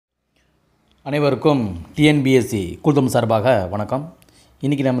அனைவருக்கும் டிஎன்பிஎஸ்சி குழுமம் சார்பாக வணக்கம்.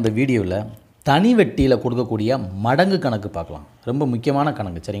 இன்றைக்கி நம்ம இந்த வீடியோவில் தனி வெட்டியில் கொடுக்கக்கூடிய மடங்கு கணக்கு பார்க்கலாம். ரொம்ப முக்கியமான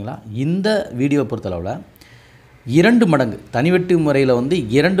கணக்கு, சரிங்களா? இந்த வீடியோ பொறுத்தளவில் 2 மடங்கு தனி வெட்டி முறையில்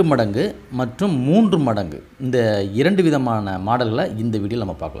 2 மடங்கு மற்றும் 3 மடங்கு இந்த 2 விதமான மாடல்களை இந்த வீடியோவில்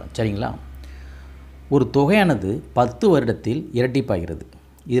நம்ம பார்க்கலாம், சரிங்களா? ஒரு தொகையானது 10 வருடத்தில் இரட்டிப்பாகிறது.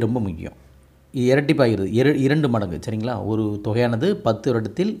 இது ரொம்ப முக்கியம். இது இரட்டிப்பாகிறது 2 மடங்கு, சரிங்களா? ஒரு தொகையானது 10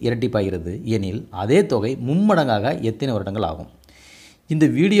 வருடத்தில் இரட்டிப்பாகிறது எனில் அதே தொகை மும்மடங்காக எத்தனை வருடங்கள் ஆகும்? இந்த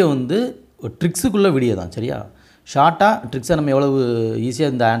வீடியோ ஒரு ட்ரிக்ஸுக்குள்ள வீடியோ தான், சரியா? ஷார்ட்டாக ட்ரிக்ஸை நம்ம எவ்வளவு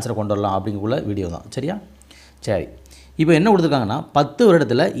ஈஸியாக இந்த ஆன்சரை கொண்டு வரலாம் அப்படிங்கக்குள்ள வீடியோ தான், சரியா? சரி, இப்போ என்ன கொடுத்துருக்காங்கன்னா 10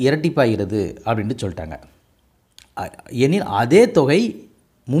 வருடத்தில் இரட்டிப்பாகிறது அப்படின்ட்டு சொல்லிட்டாங்க. எனில் அதே தொகை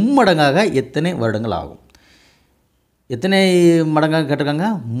மும்மடங்காக எத்தனை வருடங்கள் ஆகும்? எத்தனை மடங்காக கேட்டிருக்காங்க?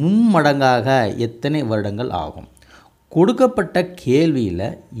 மும்மடங்காக எத்தனை வருடங்கள் ஆகும்? கொடுக்கப்பட்ட கேள்வியில்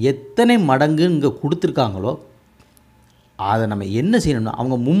எத்தனை மடங்கு இங்கே கொடுத்துருக்காங்களோ அதை நம்ம என்ன செய்யணும்னா,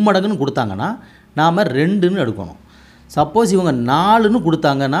 அவங்க மும்மடங்குன்னு கொடுத்தாங்கன்னா நாம் 2ன்னு எடுக்கணும். சப்போஸ் இவங்க 4ன்னு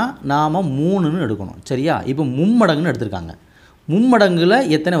கொடுத்தாங்கன்னா நாம் 3ன்னு எடுக்கணும், சரியா? இப்போ மும்மடங்குன்னு எடுத்திருக்காங்க. மும்மடங்கில்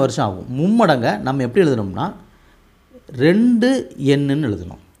எத்தனை வருஷம் ஆகும்? மும்மடங்கை நம்ம எப்படி எழுதணும்னா 2n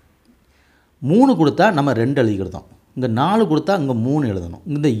எழுதணும். 3 கொடுத்தா நம்ம 2 எழுதிக்கிட்டோம். இங்கே 4 கொடுத்தா இங்கே 3 எழுதணும்.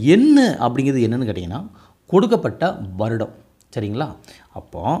 இந்த எண்ணு அப்படிங்கிறது என்னென்னு கேட்டிங்கன்னா கொடுக்கப்பட்ட வருடம், சரிங்களா?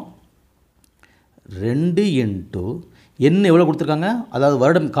 அப்போது 2 இன்ட்டு எண்ணு எவ்வளோ கொடுத்துருக்காங்க, அதாவது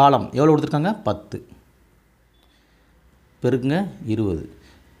வருடம் காலம் எவ்வளோ கொடுத்துருக்காங்க? 10 பெருக்குங்க 20.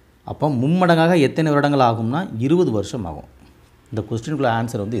 அப்போ மும்மடங்காக எத்தனை வருடங்கள் ஆகும்னா 20 வருஷம் ஆகும். இந்த கொஸ்டினுக்குள்ள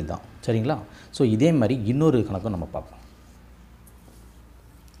ஆன்சர் இதுதான், சரிங்களா? ஸோ இதே மாதிரி இன்னொரு கணக்கும் நம்ம பார்ப்போம்.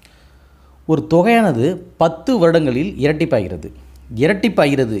 ஒரு தொகையானது 10 வருடங்களில் இரட்டிப்பாகிறது.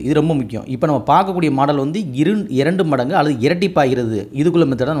 இது ரொம்ப முக்கியம். இப்போ நம்ம பார்க்கக்கூடிய மாடல் 2 மடங்கு அல்லது இரட்டிப்பாகிறது, இதுக்குள்ள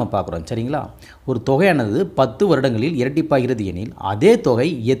மெத்தடாக நம்ம பார்க்குறோம், சரிங்களா? ஒரு தொகையானது 10 வருடங்களில் இரட்டிப்பாகிறது எனில் அதே தொகை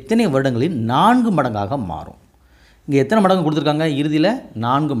எத்தனை வருடங்களில் 4 மடங்காக மாறும்? இங்கே எத்தனை மடங்கு கொடுத்துருக்காங்க? இறுதியில்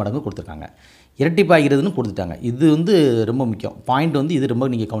 4 மடங்கு கொடுத்துருக்காங்க. இரட்டிப்பாகிறதுன்னு கொடுத்துட்டாங்க. இது ரொம்ப முக்கியம் பாயிண்ட். இது ரொம்ப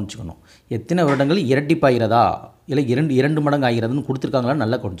நீங்கள் கவனிச்சுக்கணும். எத்தனை வருடங்கள் இரட்டிப்பாகிறதா இல்லை 2 மடங்கு ஆகிறதுன்னு கொடுத்துருக்காங்களான்னு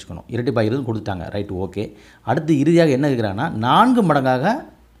நல்லா கவனிச்சுக்கணும். இரட்டிப்பாகிறதுன்னு கொடுத்துட்டாங்க, ரைட், ஓகே. அடுத்து இறுதியாக என்ன கேட்குறாங்கன்னா 4 மடங்காக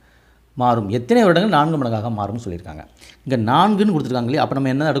மாறும். எத்தனை வருடங்கள் 4 மடங்காக மாறும்னு சொல்லியிருக்காங்க. இங்கே 4ன்னு கொடுத்துருக்காங்க இல்லையா? அப்போ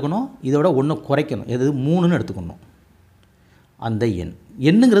நம்ம என்ன எடுக்கணும்? இதோட 1 குறைக்கணும். எது? 3ன்னு எடுத்துக்கணும். அந்த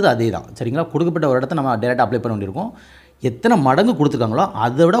எண்ணுங்கிறது அதே தான், சரிங்களா? கொடுக்கப்பட்ட ஒரு இடத்த நம்ம டேரெக்டாக அப்ளை பண்ண வேண்டியிருக்கோம். எத்தனை மடங்கு கொடுத்துருக்காங்களோ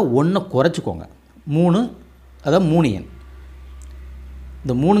அதை விட 1 குறைச்சிக்கோங்க. 3, அதாவது 3 எண்.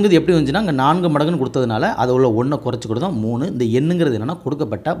 இந்த 3ங்கிறது எப்படி வந்துச்சுன்னா இங்கே 4 மடங்குன்னு கொடுத்ததுனால அதை உள்ள 1 குறைச்சிக்கிட்டு தான் 3. இந்த எண்ணுங்கிறது என்னென்னா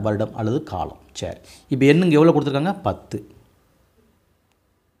கொடுக்கப்பட்ட வருடம் அல்லது காலம். சரி, இப்போ எண்ணுங்க எவ்வளோ கொடுத்துருக்காங்க? 10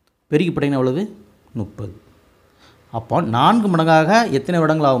 பெருக்கி போட்டிங்கன்னா எவ்வளவு? 30. அப்போ 4 மடங்காக எத்தனை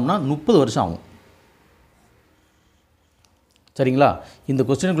வருடங்கள் ஆகும்னா 30 வருஷம் ஆகும், சரிங்களா? இந்த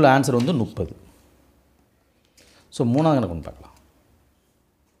கொஸ்டினுக்குள்ள ஆன்சர் 30. ஸோ 3ஆவது கணக்கு ஒன்று பார்க்கலாம்.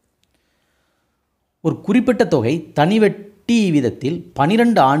 ஒரு குறிப்பிட்ட தொகை தனிவெட்டி விதத்தில்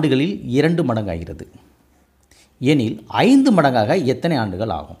 12 ஆண்டுகளில் 2 மடங்காகிறது எனில் 5 மடங்காக எத்தனை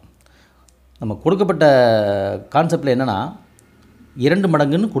ஆண்டுகள் ஆகும்? நம்ம கொடுக்கப்பட்ட கான்செப்டில் என்னென்னா 2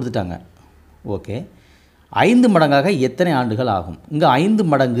 மடங்குன்னு கொடுத்துட்டாங்க, ஓகே. 5 மடங்காக எத்தனை ஆண்டுகள் ஆகும்? இங்கே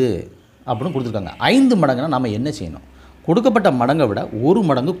 5 மடங்கு அப்படின்னு கொடுத்துருக்காங்க. 5 மடங்குனா நம்ம என்ன செய்யணும்? கொடுக்கப்பட்ட மடங்கை விட 1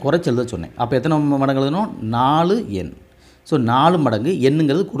 மடங்கு குறைச்சி எழுத சொன்னேன். அப்போ எத்தனை மடங்கு எழுதணும்? 4 எண். ஸோ 4 மடங்கு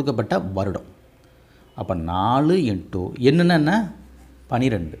எண்ணுங்கிறது கொடுக்கப்பட்ட வருடம். அப்போ 4 இன்ட்டு எண்ணுன்னா என்ன?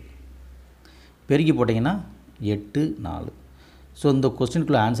 12 பெருக்கி போட்டிங்கன்னா 8, 4. ஸோ இந்த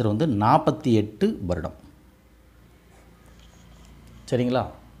கொஸ்டினுக்குள்ள ஆன்சர் 48 வருடம், சரிங்களா?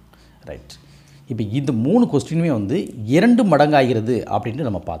 ரைட். இப்போ இந்த 3 கொஸ்டினுமே 2 மடங்காகிறது அப்படின்ட்டு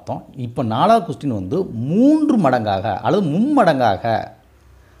நம்ம பார்த்தோம். இப்போ 4ஆவது கொஸ்டின் 3 மடங்காக அல்லது மும்மடங்காக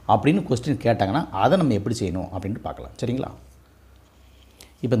அப்படின்னு கொஸ்டின் கேட்டாங்கன்னா அதை நம்ம எப்படி செய்யணும் அப்படின்ட்டு பார்க்கலாம், சரிங்களா?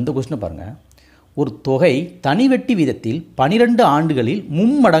 இப்போ இந்த கொஸ்டினை பாருங்கள். ஒரு தொகை தனிவெட்டி வீதத்தில் 12 ஆண்டுகளில்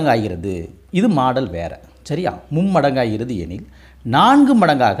மும்மடங்காகிறது. இது மாடல் வேறு, சரியா? மும்மடங்காகிறது எனில் 4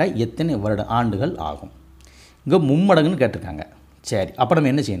 மடங்காக எத்தனை ஆண்டுகள் ஆகும்? இங்கே மும்மடங்குன்னு கேட்டிருக்காங்க. சரி, அப்போ நம்ம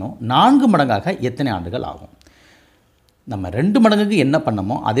என்ன செய்யணும்? 4 மடங்காக எத்தனை ஆண்டுகள் ஆகும்? நம்ம 2 மடங்குக்கு என்ன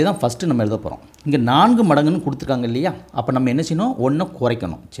பண்ணமோ அதே தான் ஃபஸ்ட்டு நம்ம எழுத போகிறோம். இங்கே 4 மடங்குன்னு கொடுத்துருக்காங்க இல்லையா? அப்போ நம்ம என்ன செய்யணும்? 1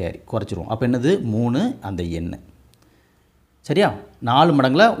 குறைக்கணும். சரி, குறைச்சிருவோம். அப்போ என்னது? 3 அந்த எண்ணு, சரியா? 4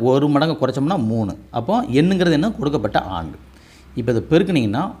 மடங்கில் 1 மடங்கு குறைச்சோம்னா 3. அப்போ எண்ணுங்கிறது என்ன? கொடுக்கப்பட்ட ஆண்டு. இப்போ இதை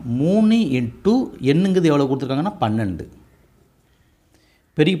பெருக்குனிங்கன்னா 3 இன்ட்டு எண்ணுங்கிறது எவ்வளோ கொடுத்துருக்காங்கன்னா 12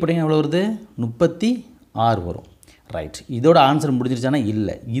 பெருக்கி போட்டிங்கன்னா எவ்வளோ வருது? 36 வரும். ரைட். இதோட ஆன்சர் முடிஞ்சிருச்சானா?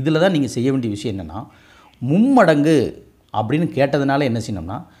 இல்லை. இதில் தான் நீங்கள் செய்ய வேண்டிய விஷயம் என்னென்னா மும்மடங்கு அப்படின்னு கேட்டதுனால என்ன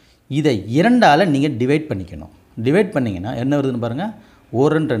செய்யணும்னா இதை 2ஆல் நீங்கள் டிவைட் பண்ணிக்கணும். டிவைட் பண்ணிங்கன்னா என்ன வருதுன்னு பாருங்கள்,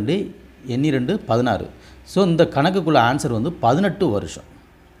 1 2 2 எண்ணி 2 16. ஸோ இந்த கணக்குக்குள்ள ஆன்சர் வந்து 18 வருஷம்.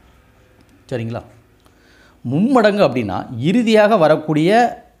 சரிங்களா? மும்மடங்கு அப்படின்னா இறுதியாக வரக்கூடிய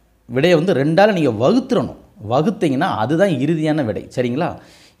விடையை வந்து 2ஆல் நீங்கள் வகுத்துறணும். வகுத்தீங்கன்னா அதுதான் இறுதியான விடை. சரிங்களா?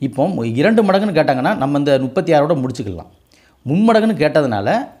 இப்போ 2 மடங்குன்னு கேட்டாங்கன்னா நம்ம இந்த 36ஓட முடிச்சுக்கலாம். மும்மடங்குன்னு கேட்டதுனால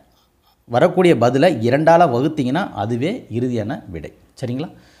வரக்கூடிய பதிலை 2ஆல் வகுத்தீங்கன்னா அதுவே இறுதியான விடை. சரிங்களா?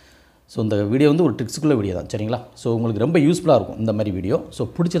 ஸோ இந்த வீடியோ வந்து ஒரு ட்ரிக்ஸுக்குள்ள வீடியோ தான். சரிங்களா? ஸோ உங்களுக்கு ரொம்ப யூஸ்ஃபுல்லாக இருக்கும் இந்த மாதிரி வீடியோ. ஸோ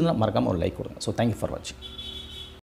பிடிச்சிருந்தால் மறக்காமல் ஒரு லைக் கொடுங்க. ஸோ தேங்க்யூ ஃபார் வாட்சிங்.